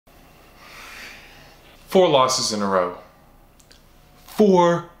4 losses in a row.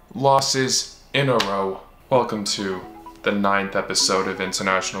 4 losses in a row. Welcome to the 9th episode of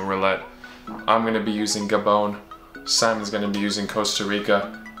International Roulette. I'm going to be using Gabon. Simon's going to be using Costa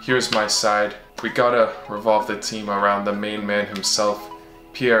Rica. Here's my side. We gotta revolve the team around the main man himself,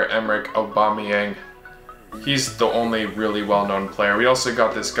 Pierre-Emerick Aubameyang. He's the only really well-known player. We also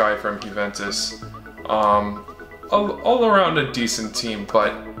got this guy from Juventus. All around a decent team,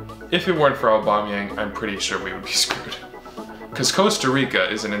 but if it weren't for Aubameyang, I'm pretty sure we would be screwed. Because Costa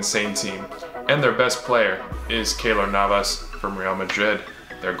Rica is an insane team, and their best player is Keylor Navas from Real Madrid,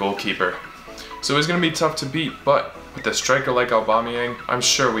 their goalkeeper. So it's going to be tough to beat, but with a striker like Aubameyang, I'm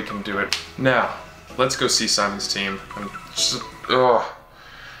sure we can do it. Now, let's go see Simon's team.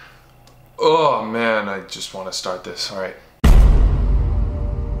 Oh man, I just want to start this. Alright.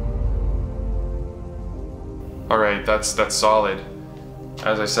 Alright, that's solid.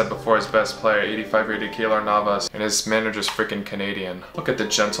 As I said before, his best player, 85 rated Keylor Navas, and his manager's freaking Canadian. Look at the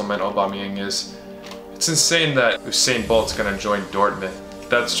gentleman Aubameyang is. It's insane that Usain Bolt's gonna join Dortmund.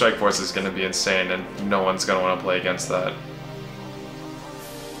 That strike force is gonna be insane, and no one's gonna want to play against that.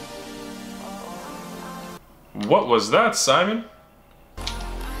 What was that, Simon?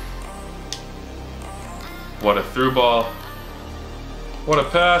 What a through ball. What a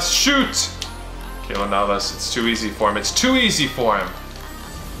pass. Shoot! Keylor Navas, it's too easy for him. It's too easy for him.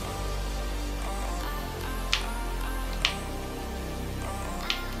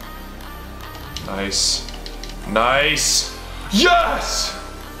 Nice. Nice. Yes!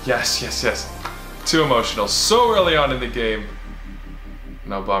 Yes, yes, yes. Too emotional. So early on in the game.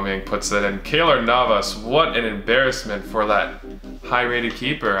 Now Aubameyang puts that in. Keylor Navas, what an embarrassment for that high-rated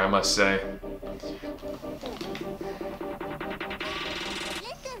keeper, I must say.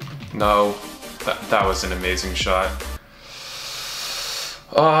 No. That was an amazing shot.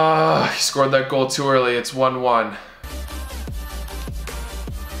 He scored that goal too early. It's 1-1.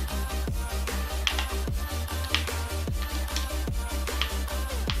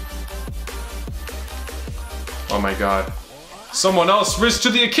 Oh my god. Someone else rose to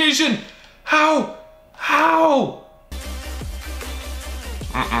the occasion! How? How?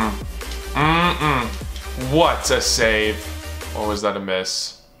 What a save. Or was that a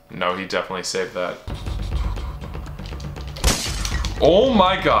miss? No, he definitely saved that. Oh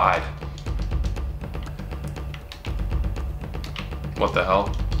my god. What the hell?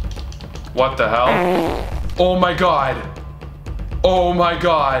 What the hell? Oh my god. Oh my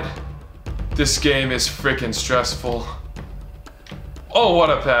god. This game is freaking stressful. Oh, what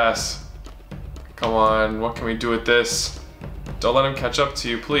a pass. Come on, what can we do with this? Don't let him catch up to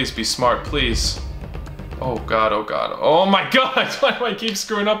you. Please be smart, please. Oh god, oh god. Oh my god! Why do I keep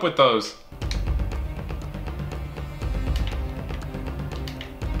screwing up with those?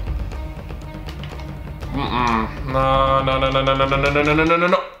 No, no, no, no, no, no, no, no, no, no, no, no,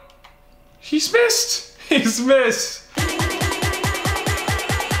 no. He's missed! He's missed!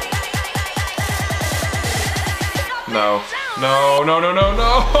 No. No, no, no, no,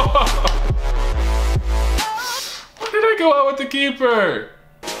 no! Why did I go out with the keeper?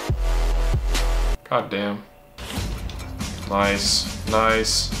 God damn. Nice.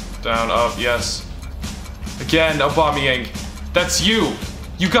 Nice. Down, up, yes. Again, Aubameyang. That's you!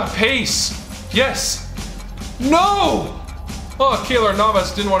 You got pace! Yes! No! Oh, Keylor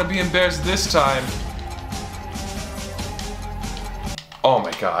Navas didn't want to be embarrassed this time. Oh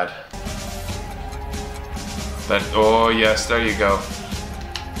my god. That, oh yes, there you go.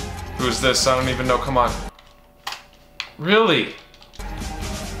 Who's this? I don't even know, come on. Really?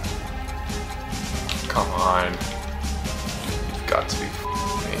 Come on. You've got to be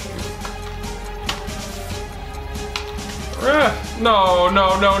f***ing me. No,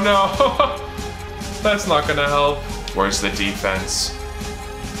 no, no, no. That's not gonna help. Where's the defense?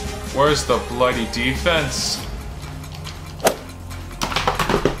 Where's the bloody defense?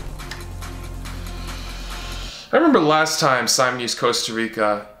 I remember last time Simon used Costa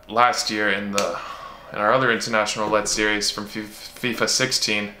Rica last year in our other international roulette series from FIFA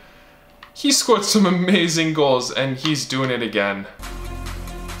 16. He scored some amazing goals, and he's doing it again.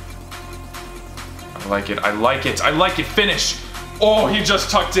 I like it, I like it, I like it, finish! Oh, he just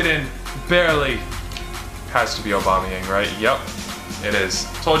tucked it in, barely. Has to be Aubameyang, right? Yep, it is.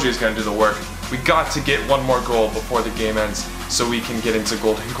 Told you he's gonna do the work. We got to get one more goal before the game ends, so we can get into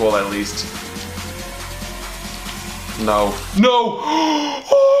golden goal at least. No. No!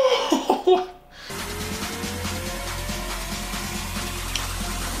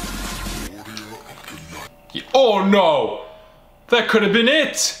 Oh no! That could have been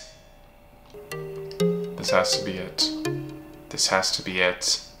it! This has to be it. This has to be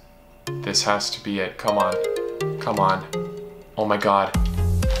it. This has to be it. Come on. Come on. Oh my god.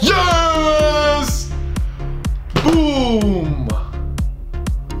 Yes! Boom!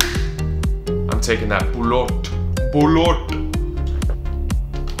 I'm taking that Roulette. Roulette.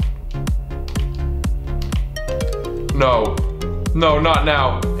 No. No, not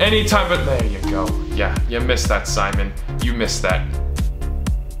now. Anytime but there you go. Yeah, you missed that, Simon. You missed that.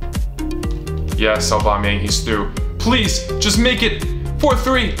 Yes, Aubameyang, he's through. Please, just make it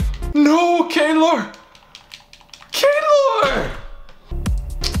 4-3. No, Kaylor! Kaylor!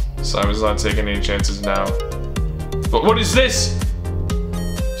 Simon's not taking any chances now. But what is this?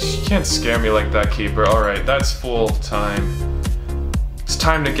 You can't scare me like that, keeper. Alright, that's full time. It's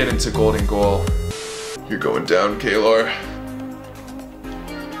time to get into golden goal. You're going down, Kaylor.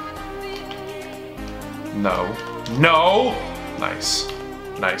 No. No! Nice.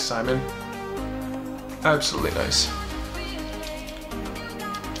 Nice, Simon. Absolutely nice.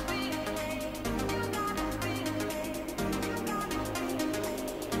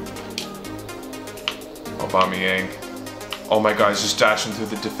 Aubameyang. Oh my god, he's just dashing through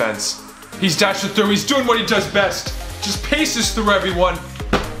the defense. He's dashing through, he's doing what he does best. Just paces through everyone.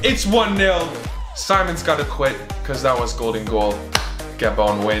 It's 1-0. Simon's gotta quit, because that was golden goal.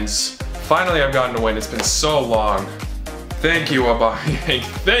 Gabon wins. Finally I've gotten a win, it's been so long. Thank you, Aubameyang,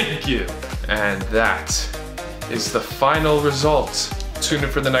 thank you. And that is the final result. Tune in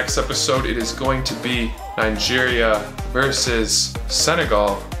for the next episode. It is going to be Nigeria versus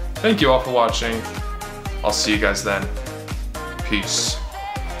Senegal. Thank you all for watching. I'll see you guys then. Peace.